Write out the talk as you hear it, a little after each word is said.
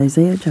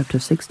Isaiah chapter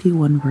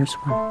 61 verse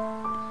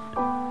 1.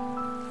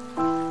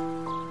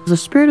 The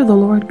Spirit of the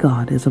Lord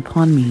God is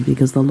upon me,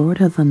 because the Lord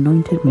hath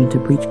anointed me to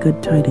preach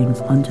good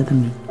tidings unto the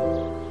meek.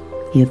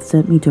 He hath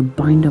sent me to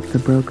bind up the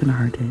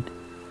brokenhearted,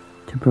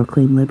 to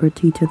proclaim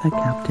liberty to the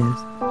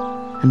captives,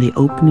 and the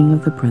opening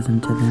of the prison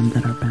to them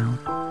that are bound.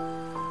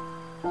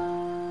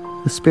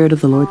 The Spirit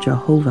of the Lord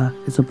Jehovah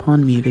is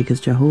upon me,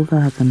 because Jehovah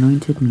hath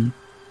anointed me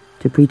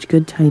to preach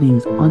good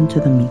tidings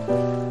unto the meek.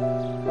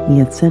 He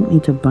hath sent me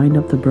to bind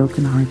up the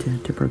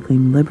brokenhearted, to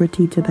proclaim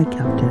liberty to the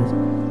captives,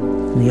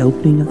 and the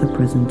opening of the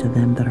prison to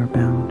them that are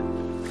bound.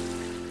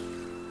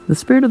 The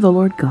Spirit of the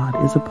Lord God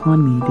is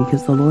upon me,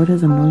 because the Lord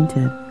has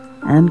anointed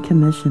and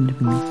commissioned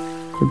me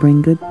to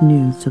bring good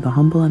news to the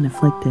humble and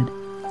afflicted.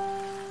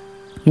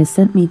 He has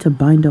sent me to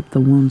bind up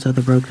the wounds of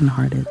the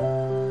brokenhearted,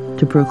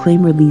 to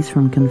proclaim release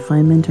from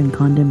confinement and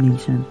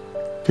condemnation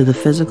to the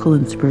physical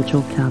and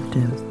spiritual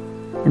captives,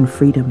 and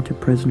freedom to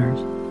prisoners.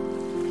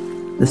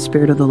 The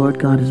Spirit of the Lord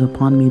God is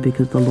upon me,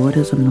 because the Lord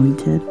has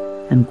anointed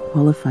and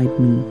qualified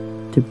me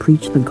to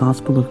preach the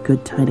gospel of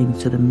good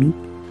tidings to the meek,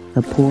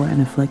 the poor,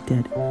 and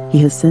afflicted. He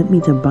has sent me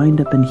to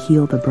bind up and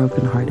heal the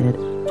brokenhearted,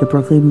 to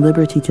proclaim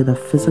liberty to the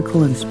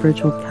physical and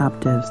spiritual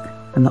captives,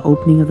 and the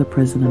opening of the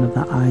prison and of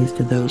the eyes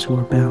to those who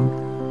are bound.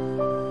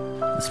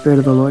 The Spirit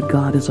of the Lord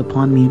God is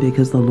upon me,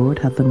 because the Lord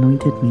hath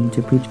anointed me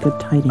to preach good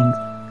tidings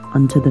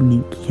unto the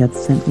meek. He hath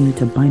sent me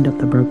to bind up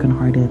the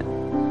brokenhearted,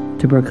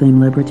 to proclaim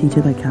liberty to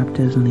the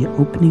captives, and the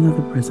opening of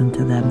the prison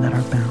to them that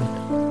are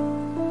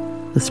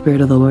bound. The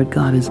Spirit of the Lord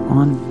God is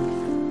on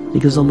me,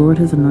 because the Lord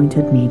has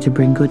anointed me to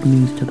bring good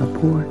news to the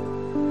poor.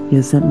 He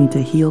has sent me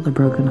to heal the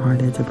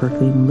brokenhearted, to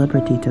proclaim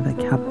liberty to the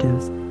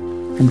captives,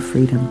 and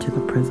freedom to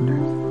the prisoners.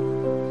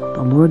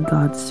 The Lord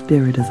God's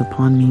Spirit is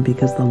upon me,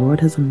 because the Lord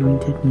has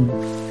anointed me.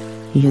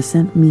 He has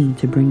sent me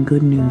to bring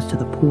good news to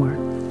the poor,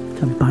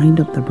 to bind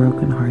up the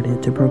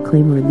brokenhearted, to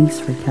proclaim release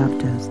for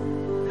captives,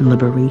 and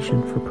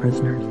liberation for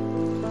prisoners.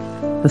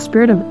 The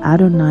Spirit of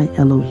Adonai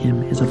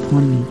Elohim is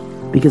upon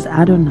me, because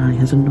Adonai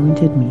has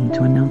anointed me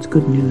to announce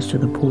good news to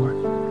the poor.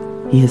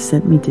 He has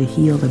sent me to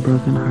heal the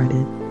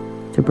brokenhearted,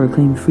 to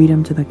proclaim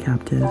freedom to the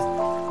captives,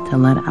 to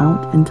let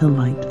out into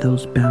light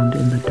those bound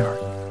in the dark.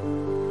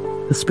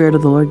 The Spirit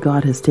of the Lord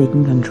God has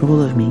taken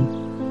control of me.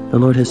 The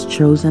Lord has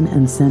chosen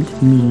and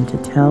sent me to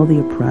tell the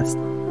oppressed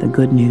the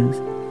good news,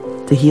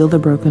 to heal the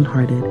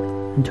brokenhearted,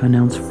 and to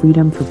announce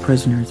freedom for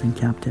prisoners and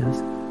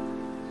captives.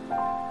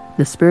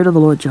 The Spirit of the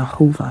Lord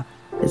Jehovah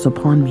is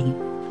upon me,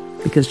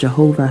 because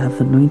Jehovah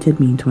hath anointed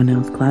me to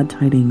announce glad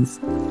tidings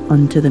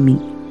unto the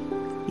meek.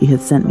 He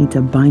hath sent me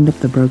to bind up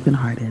the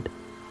brokenhearted,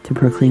 to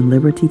proclaim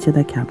liberty to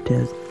the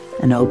captives,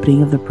 and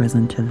opening of the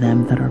prison to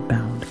them that are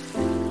bound.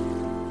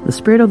 The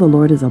Spirit of the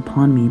Lord is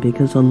upon me,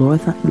 because the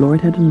Lord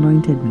had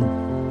anointed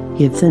me.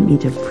 He hath sent me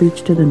to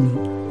preach to the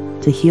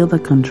meek, to heal the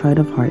contrite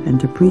of heart, and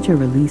to preach a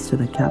release to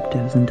the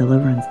captives and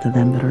deliverance to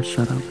them that are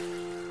shut up.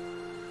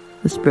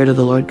 The Spirit of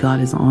the Lord God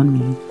is on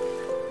me.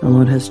 The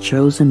Lord has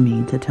chosen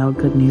me to tell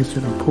good news to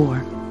the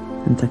poor,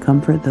 and to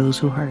comfort those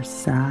who are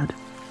sad.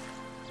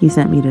 He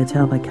sent me to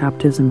tell the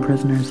captives and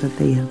prisoners that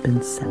they have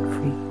been set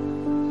free.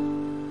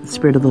 The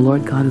Spirit of the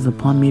Lord God is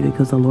upon me,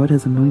 because the Lord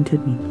has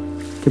anointed me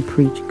to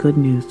preach good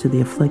news to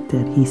the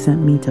afflicted. He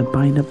sent me to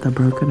bind up the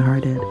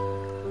brokenhearted,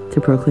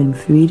 to proclaim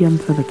freedom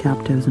for the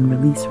captives and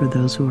release for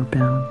those who are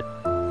bound.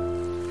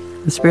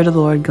 The Spirit of the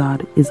Lord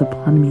God is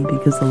upon me,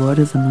 because the Lord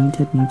has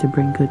anointed me to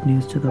bring good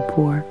news to the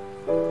poor.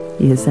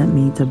 He has sent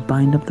me to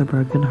bind up the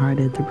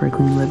brokenhearted, to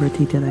proclaim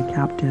liberty to the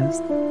captives,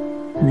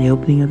 and the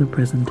opening of the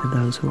prison to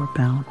those who are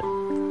bound.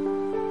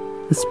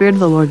 The Spirit of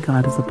the Lord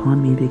God is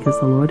upon me, because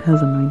the Lord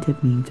has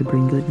anointed me to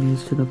bring good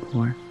news to the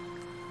poor.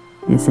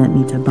 He has sent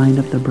me to bind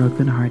up the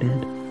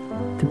brokenhearted,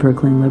 to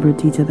proclaim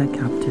liberty to the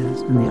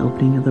captives, and the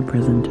opening of the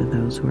prison to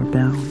those who are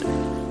bound.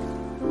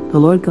 The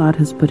Lord God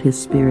has put his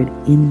Spirit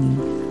in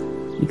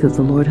me, because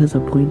the Lord has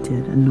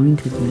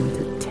anointed me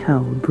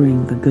to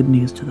bring the good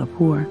news to the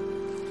poor.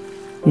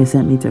 He has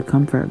sent me to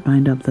comfort,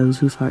 bind up those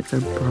whose hearts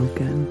are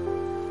broken,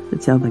 to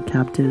tell the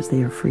captives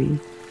they are free,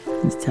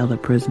 and to tell the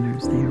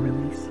prisoners they are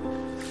released.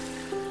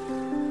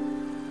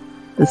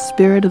 The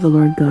Spirit of the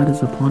Lord God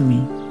is upon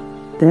me.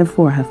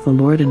 Therefore hath the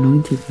Lord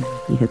anointed me.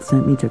 He hath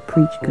sent me to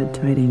preach good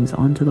tidings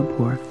unto the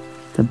poor,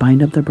 to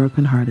bind up the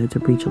brokenhearted, to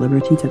preach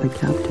liberty to the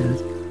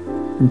captives,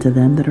 and to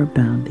them that are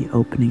bound the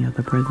opening of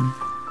the prison.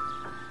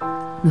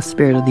 The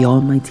Spirit of the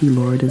Almighty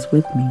Lord is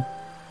with me,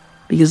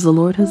 because the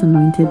Lord has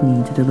anointed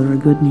me to deliver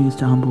good news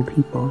to humble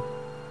people.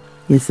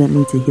 He has sent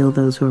me to heal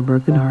those who are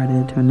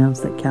brokenhearted, to announce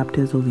that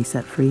captives will be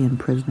set free and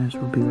prisoners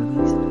will be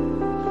released.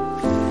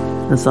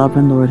 The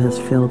Sovereign Lord has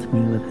filled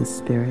me with his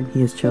Spirit.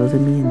 He has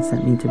chosen me and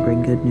sent me to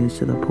bring good news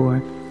to the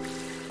poor,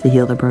 to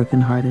heal the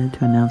brokenhearted,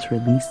 to announce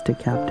release to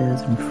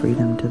captives and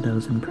freedom to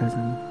those in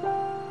prison.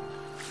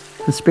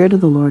 The Spirit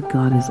of the Lord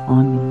God is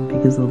on me,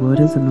 because the Lord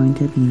has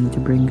anointed me to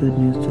bring good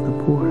news to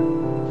the poor.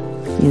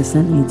 He has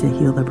sent me to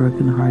heal the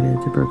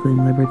brokenhearted, to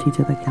proclaim liberty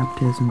to the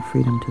captives and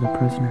freedom to the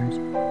prisoners.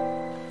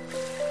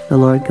 The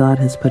Lord God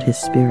has put his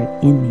Spirit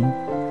in me.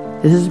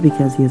 This is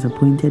because he has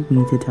appointed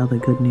me to tell the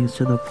good news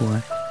to the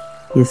poor.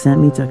 He has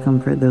sent me to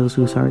comfort those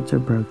whose hearts are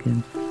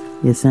broken.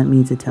 He has sent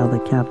me to tell the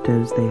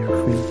captives they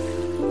are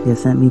free. He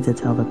has sent me to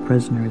tell the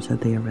prisoners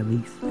that they are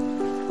released.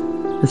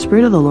 The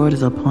Spirit of the Lord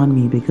is upon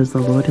me because the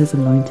Lord has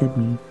anointed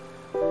me.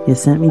 He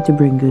has sent me to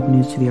bring good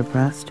news to the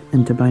oppressed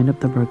and to bind up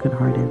the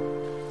brokenhearted,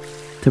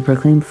 to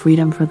proclaim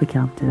freedom for the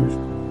captives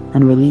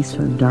and release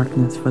from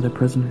darkness for the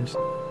prisoners.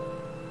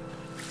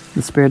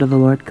 The Spirit of the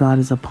Lord God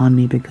is upon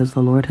me because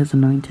the Lord has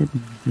anointed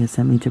me. He has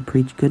sent me to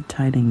preach good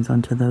tidings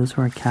unto those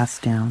who are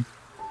cast down,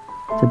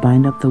 to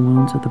bind up the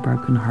wounds of the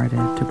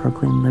brokenhearted, to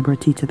proclaim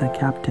liberty to the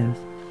captives,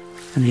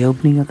 and the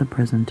opening of the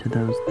prison to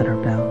those that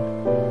are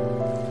bound.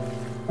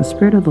 The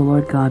Spirit of the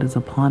Lord God is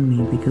upon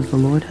me, because the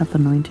Lord hath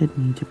anointed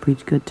me to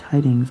preach good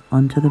tidings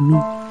unto the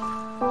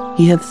meek.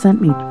 He hath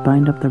sent me to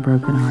bind up the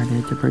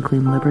brokenhearted, to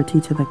proclaim liberty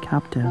to the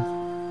captives,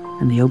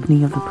 and the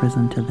opening of the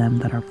prison to them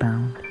that are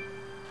bound.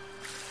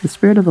 The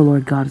Spirit of the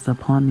Lord God is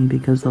upon me,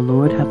 because the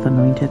Lord hath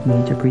anointed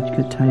me to preach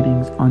good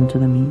tidings unto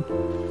the meek.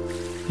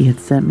 He hath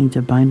sent me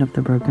to bind up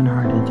the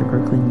brokenhearted, to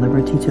proclaim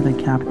liberty to the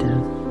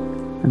captives,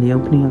 and the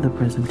opening of the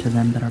prison to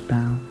them that are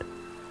bound.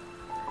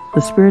 The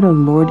Spirit of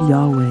the Lord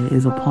Yahweh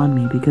is upon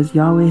me, because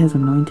Yahweh has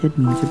anointed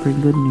me to bring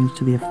good news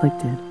to the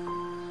afflicted.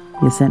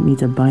 He has sent me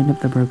to bind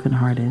up the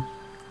brokenhearted,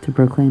 to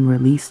proclaim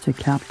release to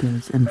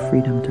captives and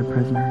freedom to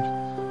prisoners.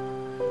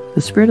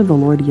 The Spirit of the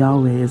Lord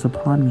Yahweh is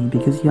upon me,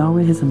 because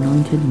Yahweh has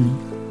anointed me.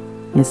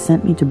 He has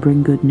sent me to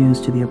bring good news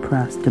to the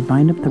oppressed, to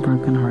bind up the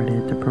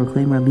brokenhearted, to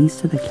proclaim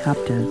release to the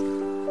captives,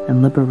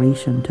 and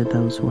liberation to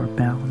those who are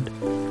bound.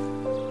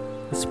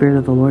 The Spirit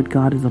of the Lord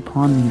God is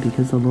upon me,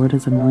 because the Lord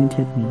has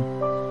anointed me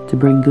to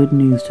bring good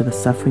news to the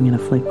suffering and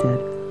afflicted.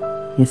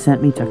 He has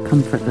sent me to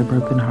comfort the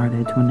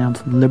brokenhearted, to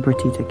announce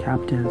liberty to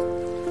captives,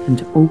 and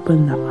to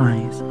open the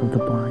eyes of the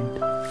blind.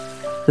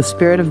 The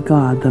Spirit of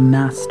God, the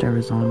Master,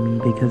 is on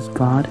me, because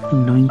God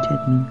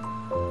anointed me.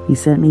 He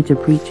sent me to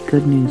preach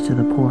good news to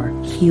the poor,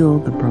 heal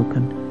the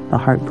broken, the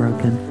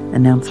heartbroken,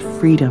 announce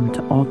freedom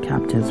to all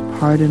captives,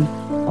 pardon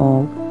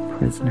all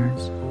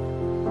prisoners.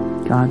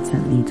 God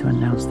sent me to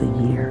announce the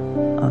year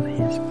of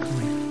His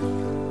grace.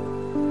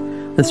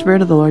 The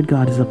Spirit of the Lord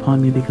God is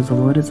upon me, because the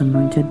Lord has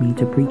anointed me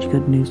to preach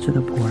good news to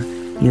the poor.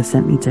 He has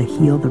sent me to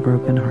heal the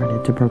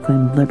brokenhearted, to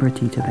proclaim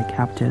liberty to the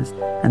captives,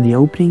 and the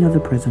opening of the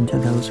prison to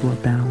those who are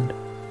bound.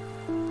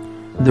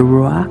 The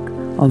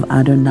Ruach of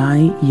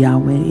Adonai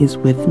Yahweh is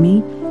with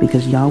me,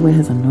 because Yahweh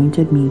has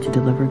anointed me to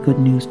deliver good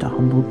news to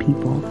humble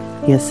people.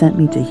 He has sent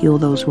me to heal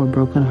those who are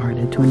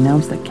brokenhearted, to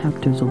announce that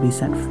captives will be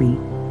set free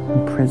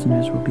and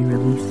prisoners will be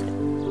released.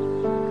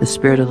 The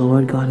Spirit of the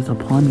Lord God is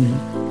upon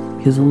me,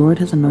 because the Lord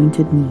has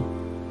anointed me.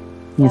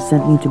 He has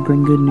sent me to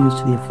bring good news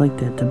to the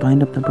afflicted, to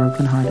bind up the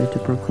brokenhearted, to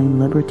proclaim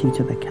liberty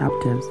to the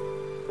captives,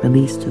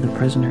 release to the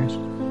prisoners.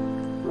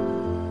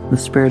 The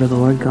Spirit of the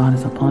Lord God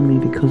is upon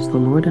me, because the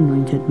Lord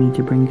anointed me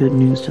to bring good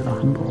news to the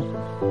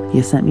humble. He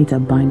has sent me to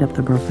bind up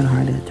the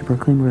brokenhearted, to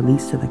proclaim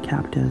release to the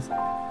captives,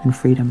 and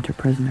freedom to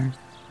prisoners.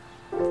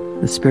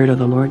 The Spirit of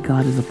the Lord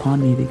God is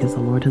upon me, because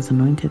the Lord has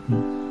anointed me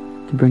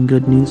to bring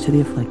good news to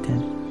the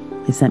afflicted.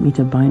 He sent me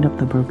to bind up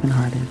the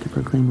brokenhearted, to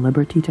proclaim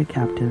liberty to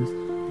captives,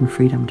 and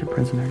freedom to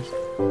prisoners.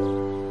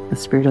 The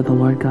Spirit of the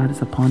Lord God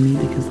is upon me,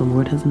 because the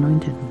Lord has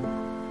anointed me.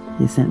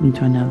 He has sent me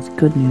to announce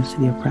good news to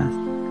the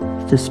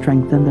oppressed, to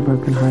strengthen the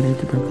brokenhearted,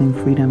 to proclaim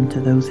freedom to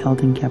those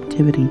held in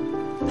captivity,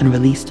 and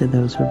release to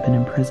those who have been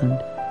imprisoned.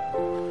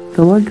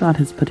 The Lord God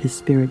has put His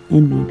Spirit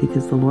in me,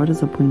 because the Lord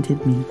has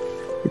appointed me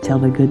to tell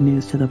the good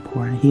news to the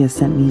poor. He has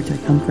sent me to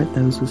comfort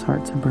those whose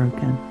hearts are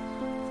broken,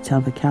 to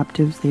tell the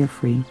captives they are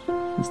free,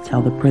 and to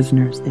tell the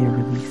prisoners they are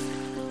released.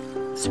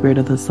 The Spirit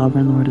of the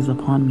Sovereign Lord is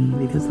upon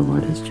me, because the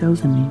Lord has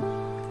chosen me.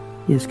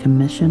 He has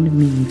commissioned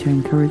me to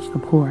encourage the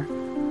poor,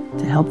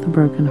 to help the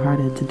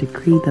brokenhearted, to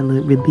decree the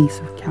release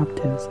of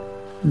captives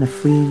and the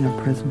freeing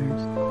of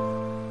prisoners.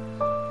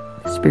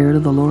 The Spirit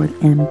of the Lord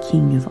and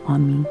King is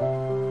on me.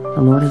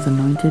 The Lord has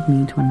anointed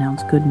me to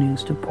announce good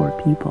news to poor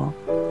people.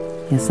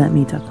 He has sent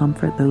me to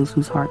comfort those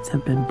whose hearts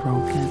have been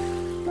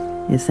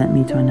broken. He has sent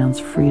me to announce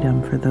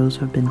freedom for those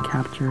who have been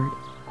captured.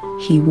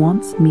 He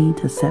wants me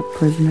to set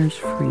prisoners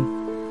free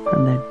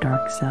from their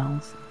dark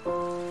cells.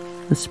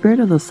 The Spirit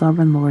of the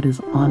Sovereign Lord is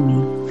on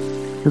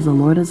me, because the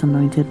Lord has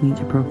anointed me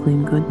to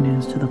proclaim good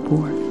news to the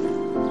poor.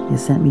 He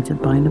has sent me to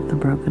bind up the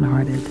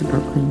brokenhearted, to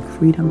proclaim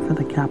freedom for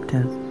the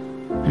captives,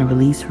 and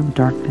release from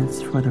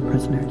darkness for the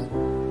prisoners.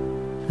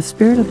 The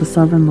Spirit of the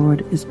Sovereign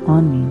Lord is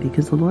on me,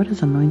 because the Lord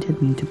has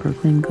anointed me to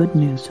proclaim good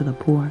news to the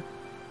poor.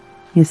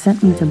 He has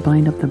sent me to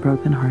bind up the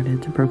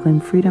brokenhearted, to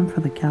proclaim freedom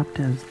for the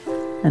captives,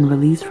 and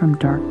release from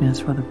darkness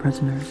for the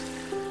prisoners.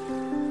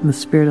 And the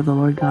Spirit of the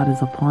Lord God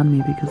is upon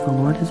me, because the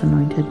Lord has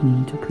anointed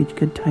me to preach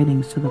good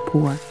tidings to the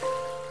poor.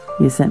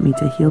 He has sent me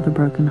to heal the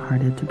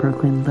brokenhearted, to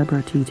proclaim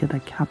liberty to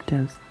the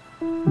captives,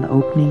 and the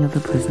opening of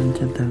the prison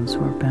to those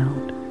who are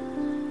bound.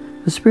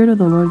 The Spirit of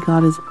the Lord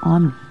God is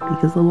on me,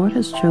 because the Lord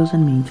has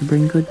chosen me to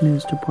bring good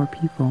news to poor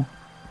people.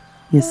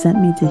 He has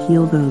sent me to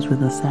heal those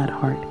with a sad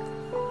heart.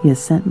 He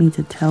has sent me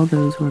to tell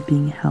those who are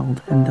being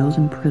held and those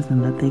in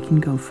prison that they can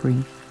go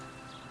free.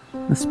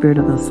 The Spirit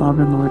of the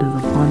Sovereign Lord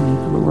is upon me,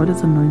 for the Lord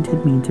has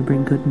anointed me to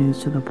bring good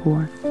news to the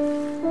poor.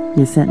 He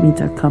has sent me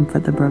to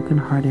comfort the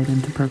brokenhearted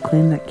and to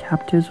proclaim that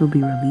captives will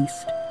be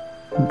released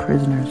and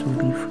prisoners will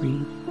be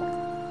freed.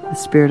 The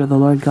Spirit of the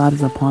Lord God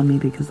is upon me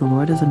because the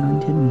Lord has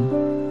anointed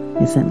me.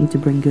 He has sent me to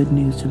bring good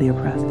news to the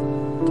oppressed,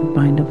 to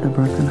bind up the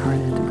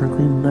brokenhearted, to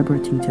proclaim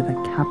liberty to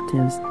the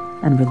captives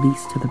and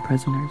release to the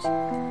prisoners.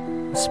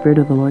 The Spirit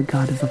of the Lord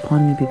God is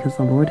upon me because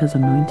the Lord has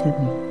anointed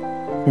me.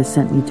 He has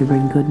sent me to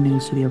bring good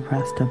news to the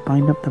oppressed, to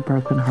bind up the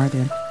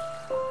brokenhearted,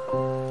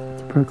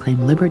 to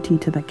proclaim liberty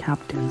to the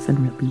captives and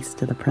release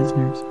to the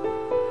prisoners.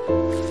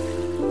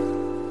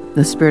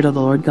 The Spirit of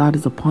the Lord God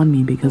is upon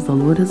me because the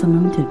Lord has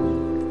anointed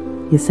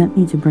me. He has sent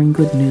me to bring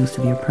good news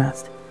to the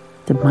oppressed,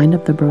 to bind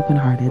up the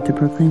brokenhearted, to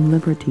proclaim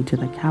liberty to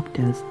the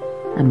captives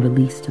and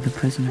release to the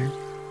prisoners.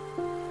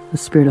 The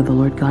Spirit of the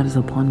Lord God is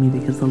upon me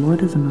because the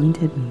Lord has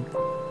anointed me.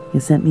 He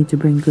has sent me to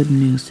bring good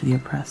news to the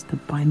oppressed, to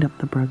bind up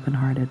the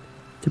brokenhearted,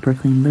 to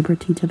proclaim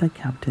liberty to the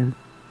captive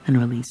and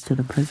release to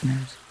the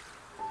prisoners.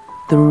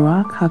 The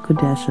Ruach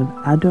HaKodesh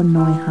of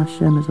Adonai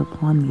Hashem is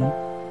upon me,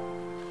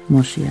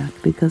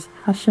 Moshiach, because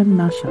Hashem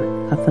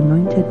Nashach hath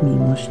anointed me,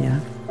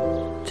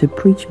 Moshiach, to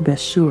preach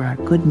Beshura,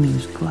 good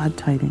news, glad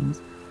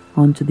tidings,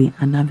 unto the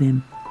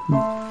Anavim,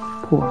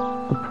 poor,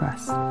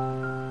 oppressed.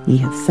 He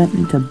hath sent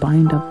me to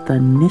bind up the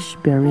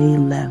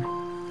Nishberei Lev,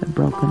 the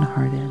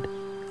brokenhearted,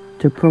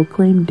 to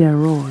proclaim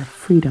Deror,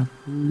 freedom,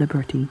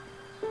 liberty,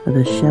 for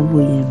the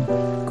Shevuyim,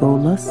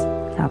 Golus,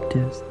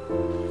 captives,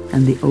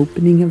 and the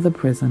opening of the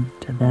prison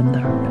to them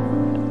that are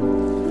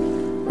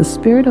bound. The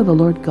Spirit of the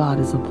Lord God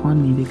is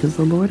upon me because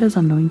the Lord has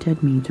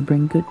anointed me to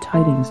bring good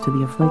tidings to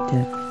the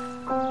afflicted.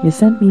 He has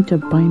sent me to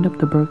bind up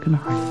the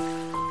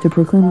brokenhearted, to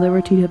proclaim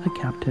liberty to the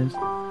captives,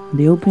 and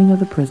the opening of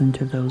the prison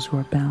to those who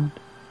are bound.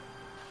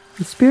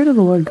 The Spirit of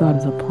the Lord God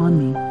is upon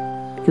me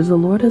because the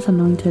Lord has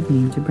anointed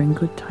me to bring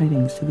good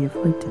tidings to the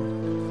afflicted.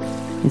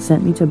 He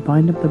sent me to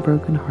bind up the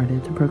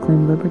brokenhearted, to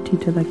proclaim liberty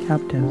to the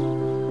captives,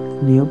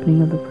 and the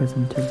opening of the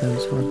prison to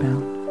those who are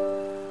bound.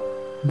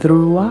 The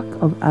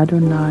Ruach of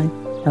Adonai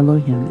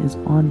Elohim is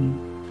on me,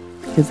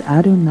 because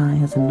Adonai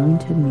has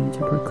anointed me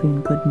to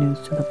proclaim good news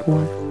to the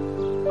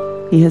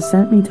poor. He has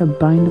sent me to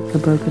bind up the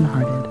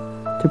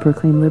brokenhearted, to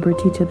proclaim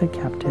liberty to the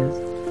captives,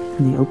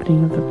 and the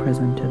opening of the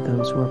prison to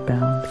those who are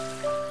bound.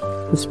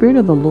 The Spirit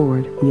of the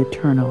Lord, the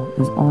Eternal,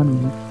 is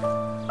on me.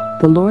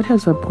 The Lord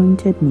has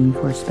appointed me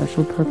for a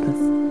special purpose.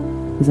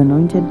 He has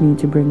anointed me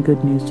to bring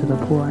good news to the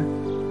poor.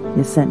 He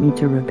has sent me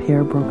to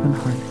repair broken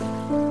hearts,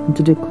 and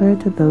to declare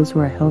to those who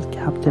are held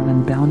captive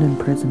and bound in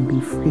prison, be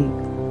free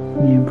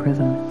from the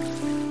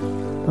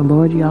imprisonment. The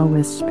Lord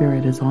Yahweh's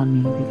Spirit is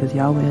on me, because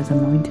Yahweh has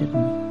anointed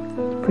me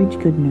to preach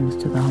good news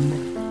to the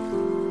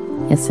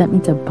humble. He has sent me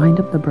to bind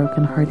up the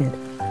brokenhearted,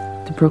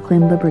 to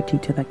proclaim liberty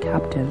to the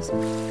captives,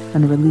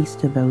 and release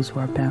to those who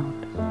are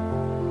bound.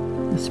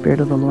 The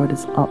Spirit of the Lord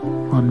is up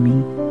on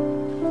me,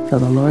 for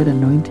the Lord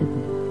anointed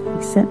me.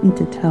 He sent me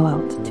to tell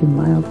out to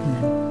mild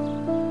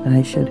men, that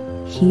I should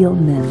heal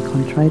men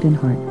contrite in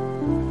heart,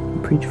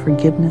 and preach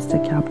forgiveness to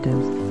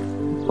captives,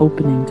 and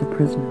opening to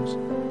prisoners.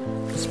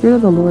 The Spirit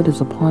of the Lord is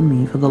upon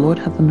me, for the Lord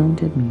hath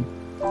anointed me.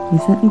 He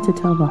sent me to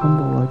tell the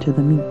humble or to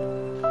the meek,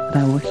 that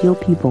I will heal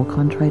people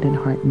contrite in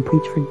heart, and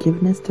preach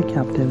forgiveness to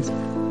captives,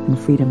 and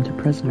freedom to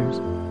prisoners.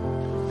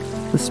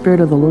 The Spirit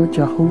of the Lord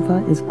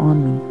Jehovah is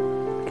on me,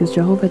 because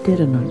Jehovah did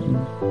anoint me,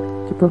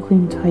 to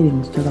proclaim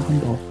tidings to the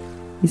humble.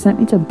 He sent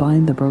me to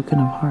bind the broken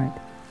of heart,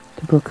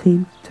 to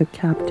proclaim to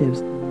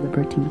captives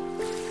liberty,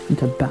 and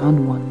to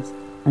bound ones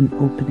an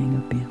opening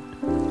of bound.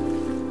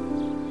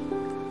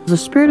 The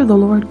Spirit of the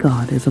Lord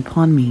God is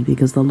upon me,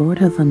 because the Lord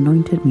hath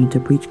anointed me to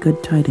preach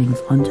good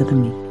tidings unto the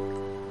meek.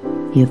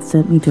 He hath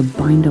sent me to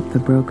bind up the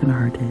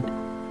brokenhearted,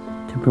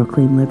 to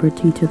proclaim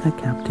liberty to the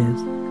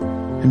captives,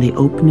 and the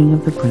opening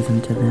of the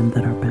prison to them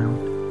that are bound.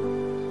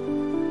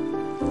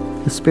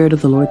 The Spirit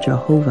of the Lord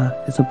Jehovah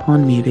is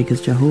upon me,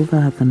 because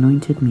Jehovah hath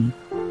anointed me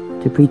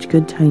to preach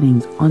good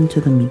tidings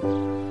unto the meek.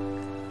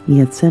 He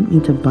hath sent me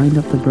to bind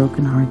up the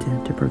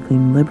brokenhearted, to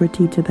proclaim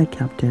liberty to the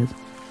captives,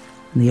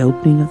 and the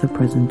opening of the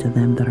prison to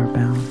them that are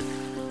bound.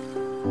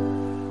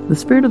 The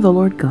Spirit of the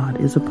Lord God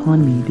is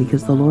upon me,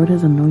 because the Lord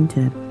has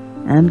anointed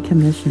and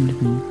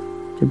commissioned me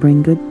to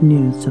bring good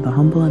news to the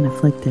humble and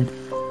afflicted.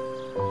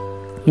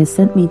 He has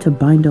sent me to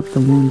bind up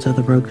the wounds of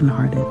the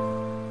brokenhearted,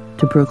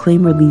 to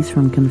proclaim release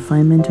from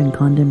confinement and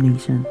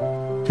condemnation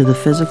to the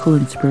physical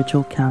and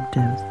spiritual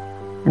captives,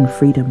 and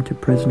freedom to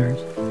prisoners.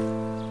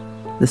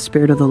 The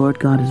Spirit of the Lord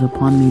God is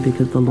upon me,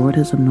 because the Lord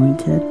has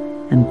anointed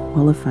and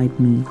qualified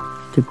me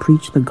to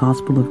preach the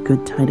gospel of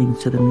good tidings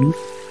to the meek,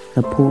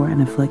 the poor,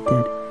 and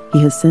afflicted.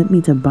 He has sent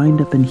me to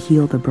bind up and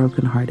heal the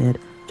brokenhearted,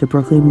 to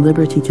proclaim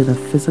liberty to the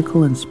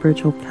physical and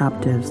spiritual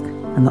captives,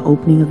 and the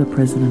opening of the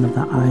prison and of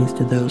the eyes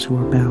to those who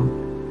are bound.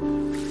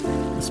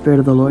 The Spirit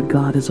of the Lord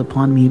God is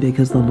upon me,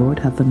 because the Lord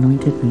hath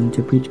anointed me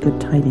to preach good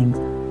tidings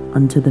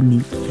unto the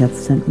meek. He hath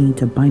sent me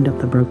to bind up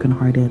the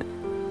brokenhearted,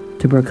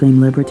 to proclaim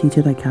liberty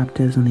to the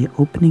captives, and the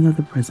opening of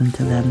the prison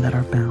to them that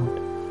are bound.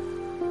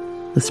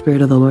 The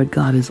Spirit of the Lord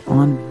God is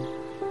on me,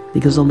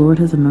 because the Lord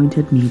has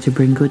anointed me to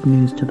bring good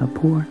news to the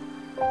poor.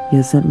 He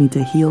has sent me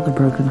to heal the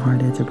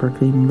brokenhearted, to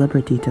proclaim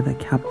liberty to the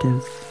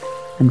captives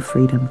and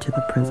freedom to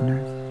the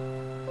prisoners.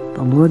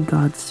 The Lord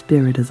God's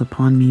Spirit is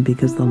upon me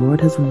because the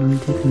Lord has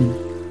anointed me.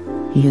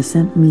 He has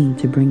sent me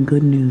to bring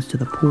good news to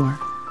the poor,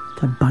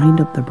 to bind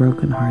up the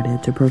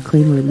brokenhearted, to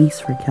proclaim release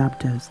for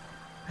captives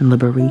and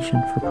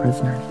liberation for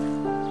prisoners.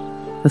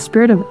 The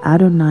Spirit of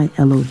Adonai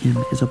Elohim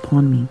is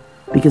upon me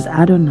because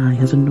Adonai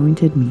has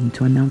anointed me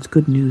to announce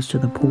good news to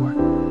the poor.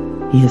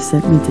 He has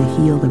sent me to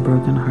heal the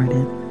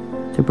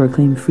brokenhearted, to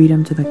proclaim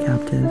freedom to the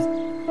captives,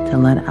 to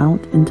let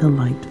out into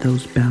light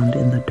those bound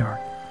in the dark.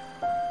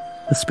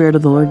 The Spirit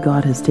of the Lord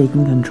God has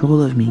taken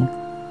control of me.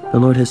 The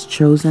Lord has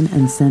chosen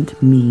and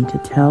sent me to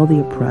tell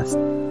the oppressed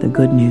the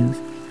good news,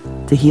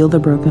 to heal the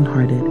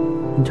brokenhearted,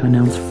 and to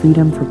announce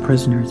freedom for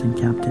prisoners and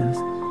captives.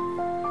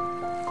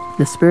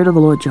 The Spirit of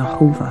the Lord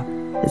Jehovah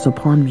is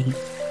upon me,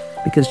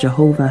 because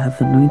Jehovah hath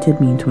anointed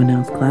me to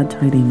announce glad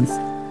tidings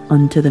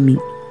unto the meek.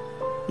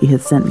 He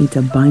hath sent me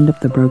to bind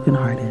up the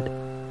brokenhearted,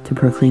 to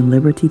proclaim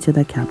liberty to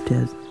the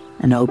captives,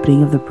 and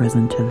opening of the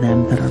prison to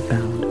them that are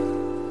bound.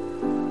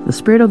 The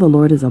Spirit of the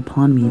Lord is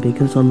upon me,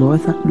 because the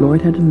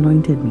Lord had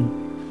anointed me.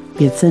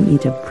 He had sent me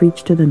to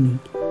preach to the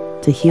meek,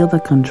 to heal the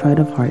contrite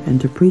of heart, and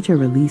to preach a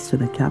release to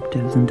the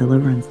captives and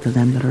deliverance to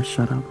them that are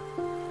shut up.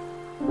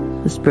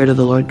 The Spirit of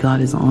the Lord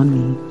God is on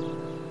me.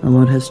 The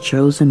Lord has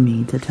chosen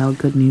me to tell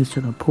good news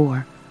to the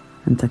poor,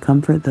 and to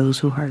comfort those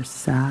who are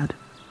sad.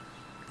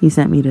 He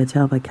sent me to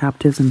tell the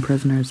captives and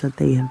prisoners that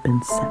they have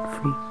been set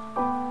free.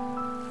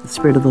 The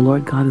Spirit of the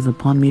Lord God is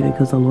upon me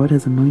because the Lord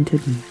has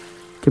anointed me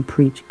to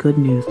preach good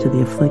news to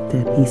the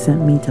afflicted. He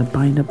sent me to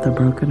bind up the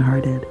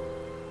brokenhearted,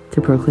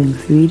 to proclaim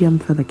freedom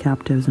for the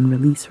captives and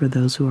release for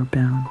those who are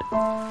bound.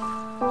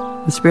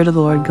 The Spirit of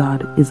the Lord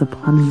God is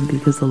upon me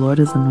because the Lord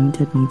has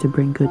anointed me to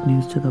bring good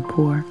news to the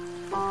poor.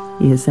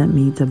 He has sent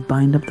me to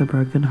bind up the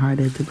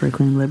brokenhearted, to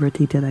proclaim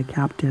liberty to the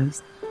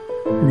captives,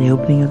 and the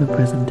opening of the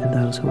prison to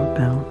those who are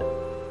bound.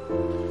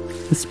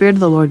 The Spirit of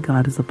the Lord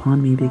God is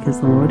upon me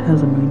because the Lord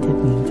has anointed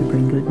me to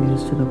bring good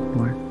news to the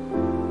poor.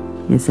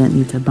 He has sent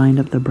me to bind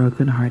up the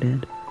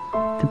brokenhearted,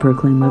 to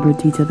proclaim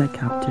liberty to the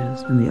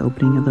captives, and the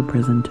opening of the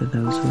prison to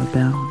those who are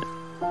bound.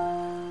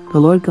 The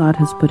Lord God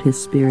has put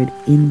his Spirit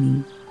in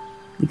me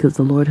because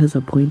the Lord has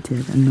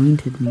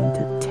anointed me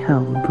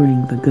to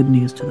bring the good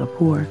news to the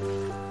poor.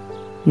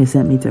 He has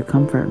sent me to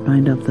comfort,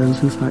 bind up those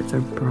whose hearts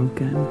are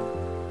broken,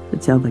 to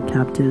tell the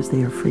captives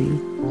they are free,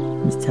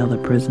 and to tell the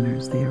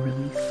prisoners they are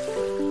released.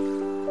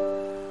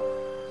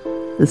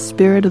 The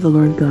Spirit of the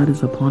Lord God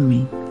is upon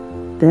me.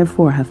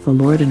 Therefore hath the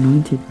Lord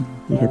anointed me.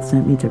 He hath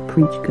sent me to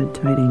preach good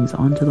tidings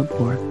unto the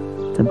poor,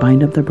 to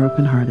bind up the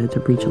brokenhearted, to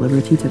preach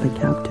liberty to the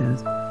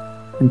captives,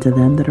 and to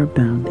them that are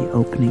bound the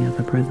opening of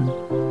the prison.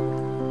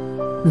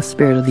 The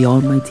Spirit of the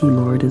Almighty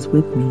Lord is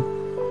with me,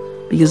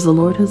 because the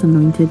Lord has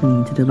anointed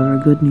me to deliver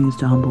good news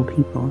to humble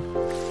people.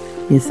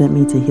 He has sent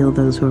me to heal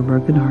those who are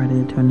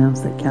brokenhearted, to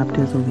announce that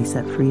captives will be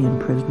set free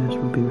and prisoners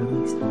will be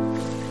released.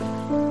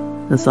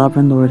 The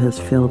Sovereign Lord has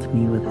filled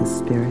me with his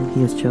Spirit.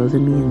 He has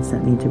chosen me and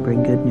sent me to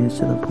bring good news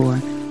to the poor,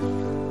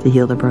 to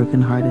heal the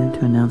brokenhearted,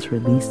 to announce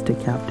release to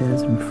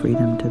captives and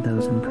freedom to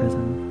those in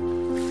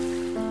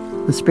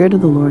prison. The Spirit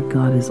of the Lord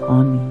God is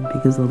on me,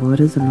 because the Lord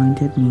has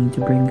anointed me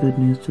to bring good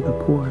news to the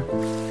poor.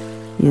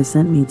 He has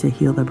sent me to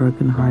heal the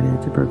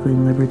brokenhearted, to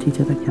proclaim liberty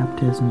to the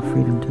captives and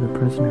freedom to the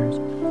prisoners.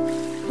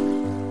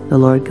 The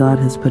Lord God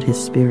has put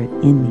his Spirit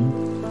in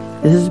me.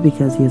 This is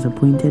because he has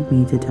appointed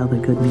me to tell the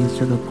good news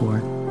to the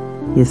poor.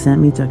 He has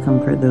sent me to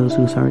comfort those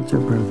whose hearts are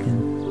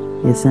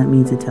broken. He has sent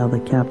me to tell the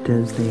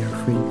captives they are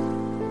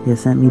free. He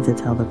has sent me to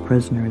tell the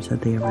prisoners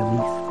that they are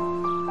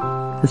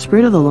released. The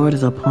Spirit of the Lord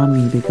is upon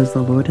me because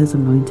the Lord has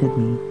anointed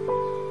me.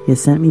 He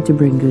has sent me to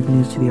bring good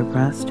news to the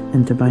oppressed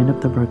and to bind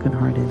up the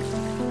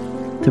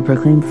brokenhearted, to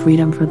proclaim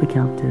freedom for the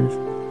captives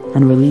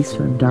and release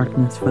from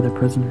darkness for the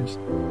prisoners.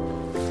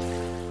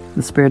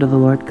 The Spirit of the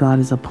Lord God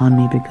is upon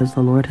me because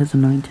the Lord has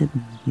anointed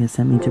me. He has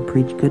sent me to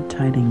preach good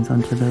tidings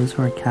unto those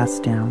who are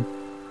cast down,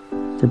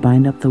 to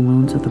bind up the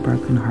wounds of the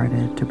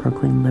brokenhearted, to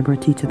proclaim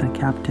liberty to the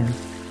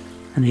captives,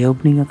 and the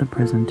opening of the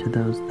prison to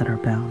those that are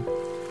bound.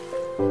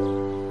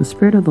 The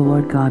Spirit of the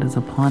Lord God is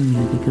upon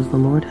me, because the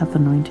Lord hath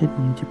anointed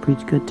me to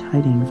preach good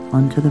tidings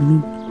unto the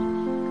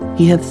meek.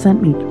 He hath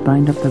sent me to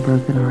bind up the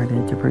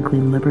brokenhearted, to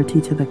proclaim liberty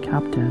to the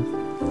captives,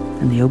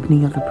 and the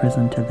opening of the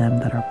prison to them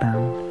that are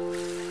bound.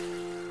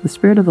 The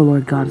Spirit of the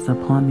Lord God is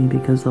upon me,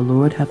 because the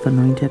Lord hath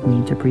anointed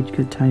me to preach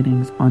good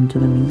tidings unto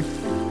the meek.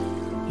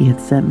 He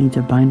hath sent me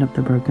to bind up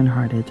the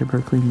brokenhearted, to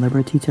proclaim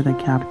liberty to the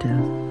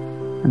captives,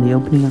 and the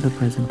opening of the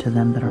prison to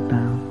them that are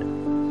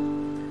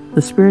bound.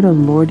 The Spirit of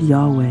the Lord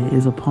Yahweh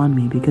is upon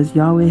me, because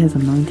Yahweh has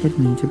anointed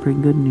me to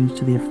bring good news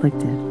to the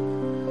afflicted.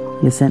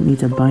 He has sent me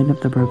to bind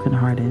up the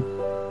brokenhearted,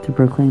 to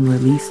proclaim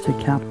release to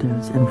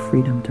captives and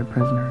freedom to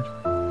prisoners.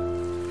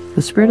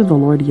 The Spirit of the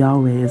Lord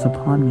Yahweh is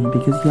upon me,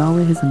 because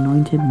Yahweh has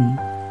anointed me.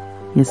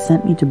 He has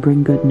sent me to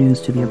bring good news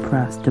to the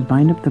oppressed, to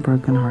bind up the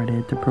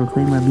brokenhearted, to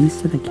proclaim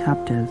release to the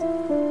captives,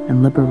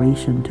 and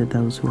liberation to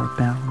those who are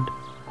bound.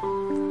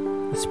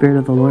 The Spirit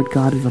of the Lord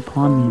God is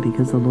upon me,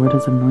 because the Lord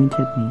has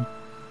anointed me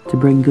to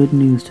bring good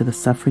news to the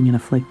suffering and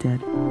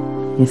afflicted.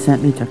 He has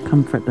sent me to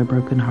comfort the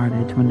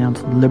brokenhearted, to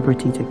announce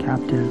liberty to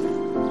captives,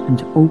 and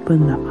to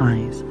open the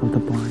eyes of the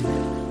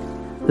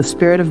blind. The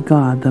Spirit of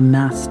God, the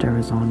Master,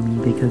 is on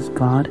me, because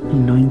God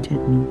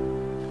anointed me.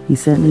 He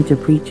sent me to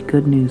preach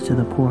good news to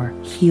the poor,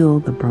 heal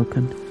the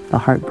broken, the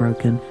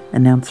heartbroken,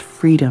 announce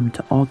freedom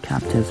to all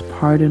captives,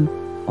 pardon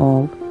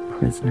all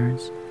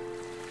prisoners.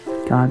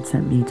 God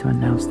sent me to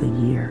announce the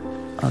year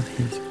of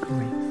His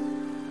grace.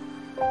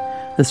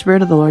 The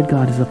Spirit of the Lord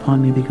God is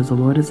upon me, because the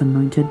Lord has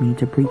anointed me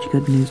to preach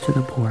good news to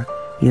the poor.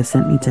 He has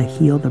sent me to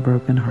heal the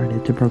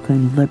brokenhearted, to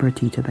proclaim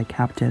liberty to the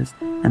captives,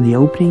 and the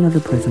opening of the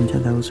prison to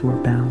those who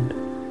are bound.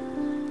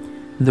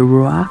 The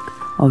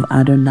Ruach of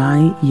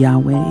Adonai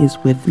Yahweh is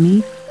with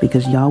me,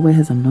 because Yahweh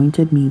has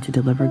anointed me to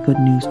deliver good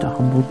news to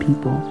humble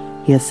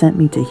people. He has sent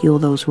me to heal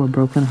those who are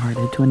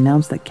brokenhearted, to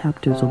announce that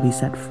captives will be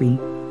set free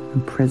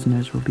and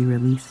prisoners will be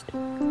released.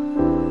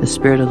 The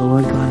Spirit of the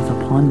Lord God is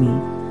upon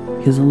me,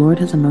 because the Lord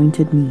has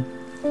anointed me.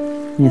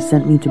 He has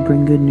sent me to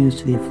bring good news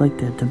to the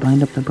afflicted, to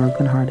bind up the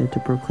brokenhearted, to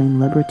proclaim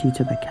liberty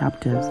to the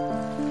captives,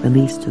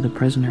 release to the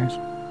prisoners.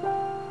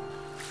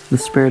 The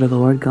Spirit of the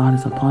Lord God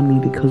is upon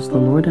me, because the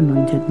Lord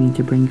anointed me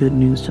to bring good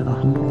news to the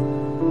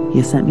humble. He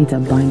has sent me to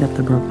bind up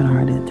the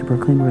brokenhearted, to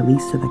proclaim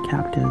release to the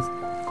captives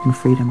and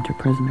freedom to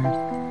prisoners.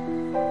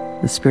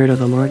 The Spirit of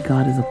the Lord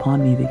God is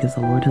upon me, because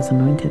the Lord has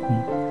anointed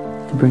me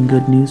to bring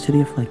good news to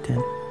the afflicted.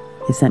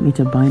 He sent me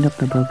to bind up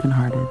the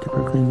brokenhearted, to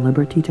proclaim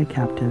liberty to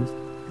captives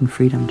and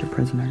freedom to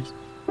prisoners.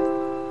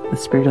 The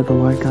Spirit of the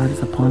Lord God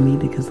is upon me,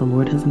 because the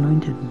Lord has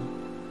anointed me.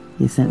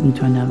 He sent me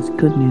to announce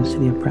good news to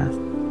the oppressed,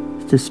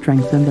 to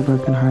strengthen the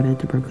brokenhearted,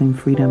 to proclaim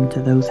freedom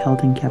to those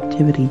held in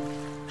captivity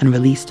and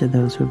release to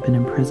those who have been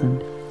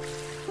imprisoned.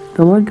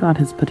 The Lord God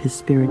has put His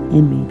Spirit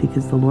in me,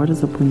 because the Lord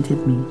has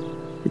appointed me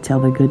to tell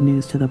the good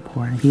news to the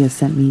poor. He has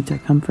sent me to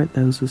comfort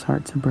those whose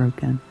hearts are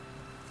broken,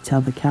 to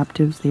tell the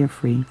captives they are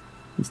free,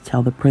 and to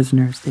tell the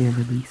prisoners they are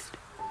released.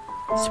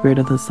 The Spirit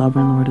of the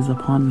Sovereign Lord is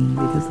upon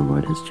me, because the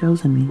Lord has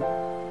chosen me.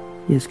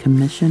 He has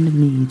commissioned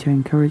me to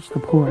encourage the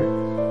poor,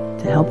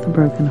 to help the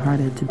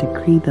brokenhearted, to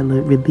decree the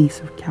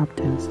release of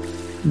captives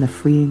and the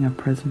freeing of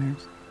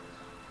prisoners.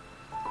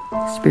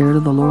 The Spirit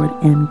of the Lord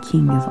and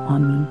King is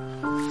on me.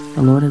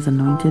 The Lord has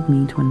anointed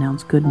me to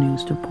announce good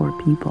news to poor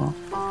people.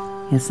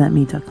 He has sent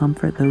me to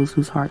comfort those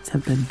whose hearts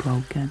have been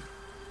broken.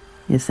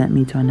 He has sent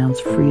me to announce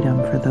freedom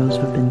for those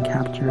who have been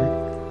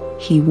captured.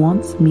 He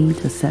wants me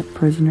to set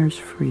prisoners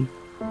free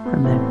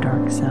from their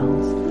dark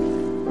cells.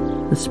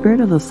 The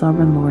Spirit of the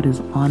Sovereign Lord is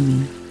on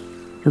me,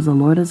 because the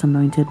Lord has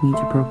anointed me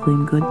to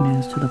proclaim good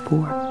news to the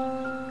poor.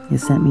 He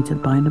has sent me to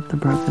bind up the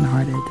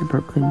brokenhearted, to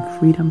proclaim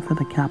freedom for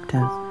the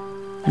captives,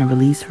 and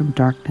release from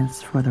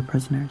darkness for the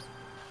prisoners.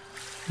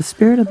 The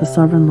Spirit of the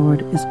Sovereign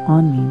Lord is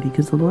on me,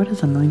 because the Lord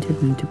has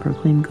anointed me to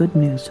proclaim good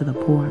news to the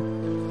poor.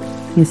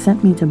 He has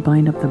sent me to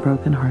bind up the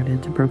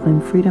brokenhearted, to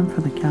proclaim freedom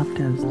for the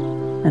captives,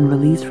 and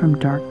release from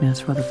darkness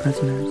for the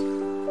prisoners.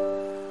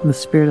 The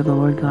Spirit of the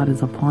Lord God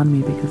is upon me,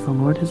 because the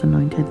Lord has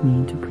anointed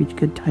me to preach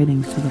good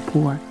tidings to the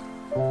poor.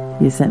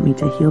 He has sent me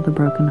to heal the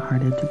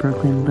brokenhearted, to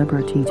proclaim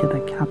liberty to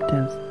the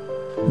captives,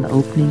 and the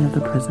opening of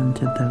the prison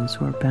to those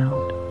who are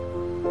bound.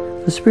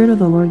 The Spirit of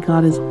the Lord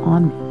God is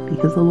on me,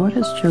 because the Lord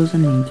has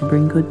chosen me to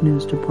bring good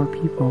news to poor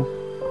people.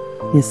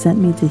 He has sent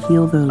me to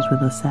heal those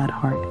with a sad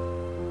heart.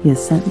 He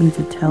has sent me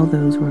to tell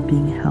those who are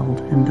being held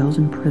and those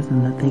in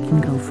prison that they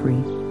can go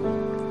free.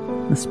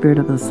 The Spirit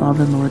of the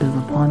Sovereign Lord is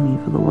upon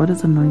me, for the Lord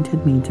has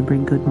anointed me to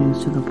bring good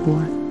news to the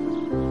poor.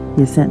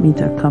 He has sent me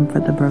to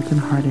comfort the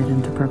brokenhearted,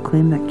 and to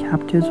proclaim that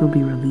captives will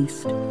be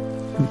released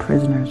and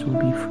prisoners will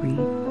be free.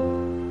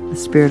 The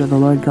Spirit of the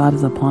Lord God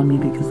is upon me,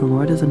 because the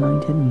Lord has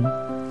anointed me.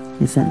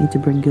 He has sent me to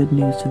bring good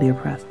news to the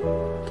oppressed,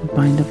 to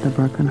bind up the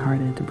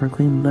brokenhearted, to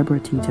proclaim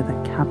liberty to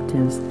the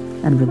captives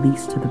and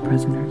release to the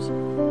prisoners.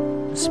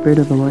 The Spirit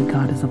of the Lord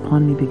God is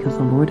upon me, because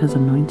the Lord has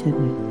anointed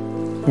me.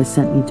 He has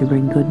sent me to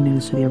bring good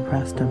news to the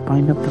oppressed, to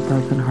bind up the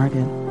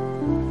brokenhearted,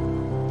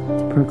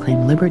 to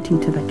proclaim liberty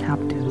to the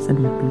captives and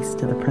release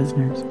to the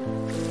prisoners.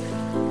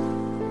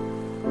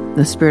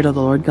 The Spirit of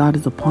the Lord God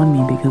is upon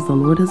me, because the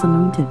Lord has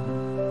anointed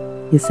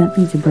me. He has sent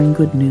me to bring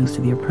good news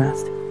to the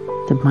oppressed,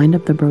 to bind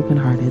up the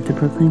brokenhearted, to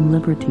proclaim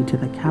liberty to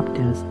the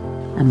captives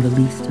and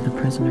release to the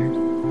prisoners.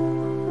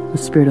 The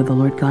Spirit of the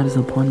Lord God is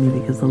upon me,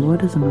 because the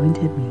Lord has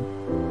anointed me.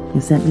 He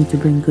has sent me to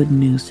bring good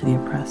news to the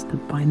oppressed, to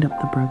bind up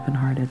the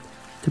brokenhearted,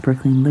 to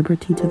proclaim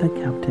liberty to the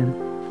captive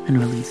and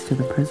release to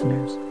the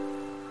prisoners.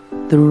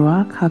 The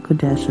Ruach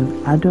HaKodesh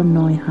of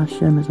Adonai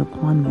Hashem is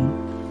upon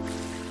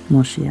me,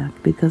 Moshiach,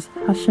 because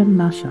Hashem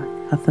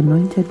Mashach hath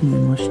anointed me,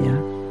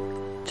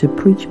 Moshiach, to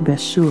preach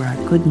Beshura,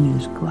 good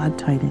news, glad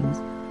tidings,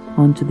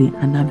 unto the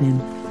Anavim,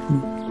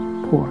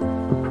 meek, poor,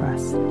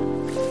 oppressed.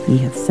 He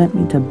hath sent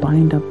me to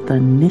bind up the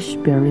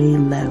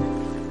Nishberei Lev,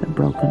 the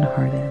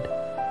brokenhearted,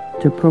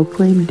 to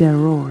proclaim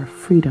Deror,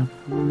 freedom,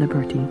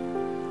 liberty,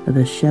 for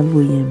the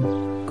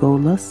Shevuyim,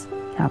 goalless,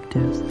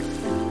 captives,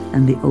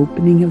 and the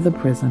opening of the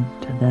prison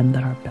to them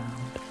that are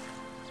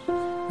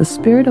bound. The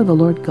Spirit of the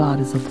Lord God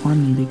is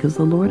upon me, because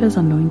the Lord has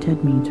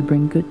anointed me to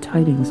bring good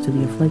tidings to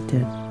the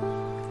afflicted.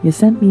 He has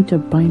sent me to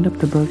bind up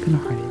the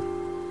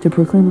brokenhearted, to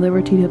proclaim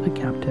liberty to the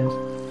captives,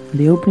 and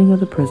the opening of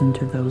the prison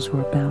to those who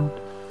are bound.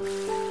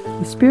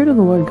 The Spirit of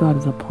the Lord God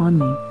is upon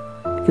me,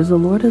 because the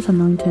Lord has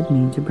anointed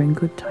me to bring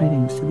good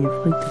tidings to the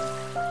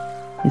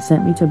afflicted. He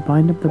sent me to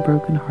bind up the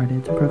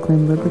brokenhearted, to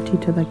proclaim liberty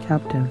to the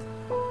captives,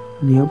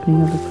 and the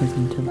opening of the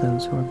prison to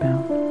those who are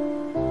bound.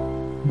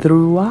 The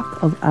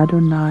Ruach of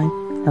Adonai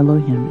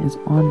Elohim is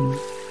on me,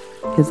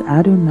 because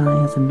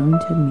Adonai has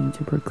anointed me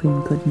to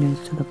proclaim good news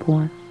to the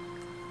poor.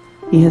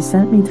 He has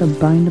sent me to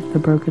bind up the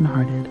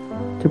brokenhearted,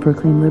 to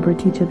proclaim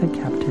liberty to the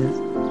captives,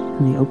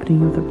 and the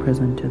opening of the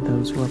prison to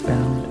those who are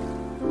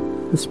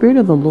bound. The Spirit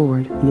of the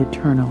Lord, the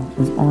Eternal,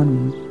 is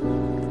on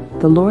me.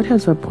 The Lord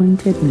has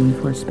appointed me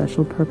for a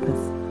special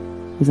purpose.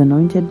 He has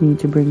anointed me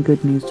to bring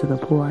good news to the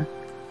poor.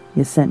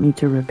 He has sent me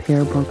to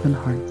repair broken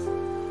hearts,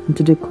 and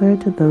to declare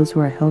to those who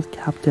are held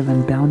captive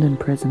and bound in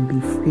prison, be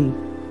free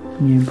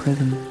from your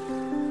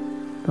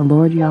imprisonment. The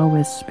Lord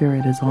Yahweh's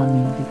Spirit is on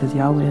me, because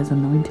Yahweh has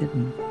anointed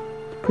me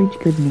to preach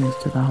good news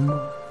to the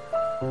humble.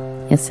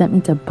 He has sent me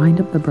to bind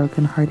up the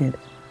brokenhearted,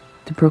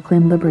 to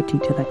proclaim liberty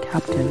to the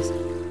captives,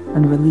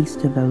 and release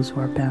to those who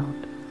are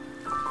bound.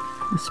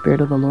 The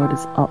Spirit of the Lord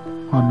is up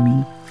on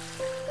me,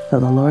 for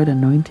the Lord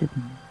anointed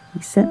me.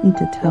 He sent me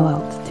to tell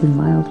out to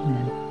mild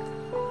men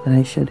that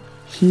I should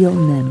heal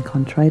men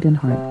contrite in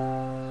heart,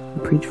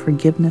 and preach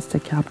forgiveness to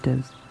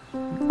captives,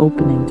 and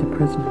opening to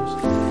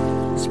prisoners.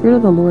 The Spirit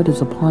of the Lord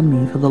is upon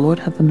me, for the Lord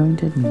hath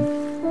anointed me.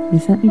 He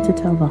sent me to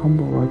tell the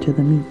humble or to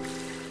the meek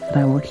that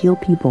I will heal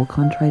people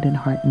contrite in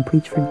heart, and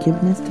preach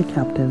forgiveness to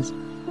captives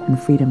and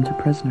freedom to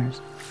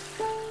prisoners.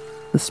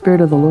 The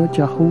Spirit of the Lord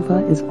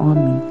Jehovah is on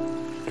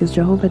me, because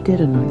Jehovah did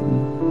anoint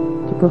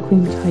me to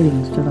proclaim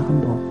tidings to the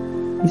humble.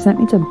 He sent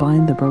me to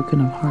bind the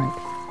broken of heart,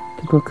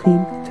 to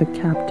proclaim to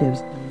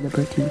captives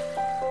liberty,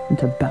 and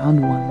to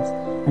bound ones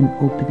an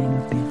opening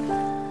of bands.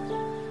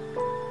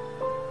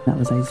 That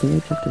was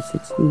Isaiah chapter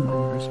 61,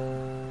 verse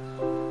 1.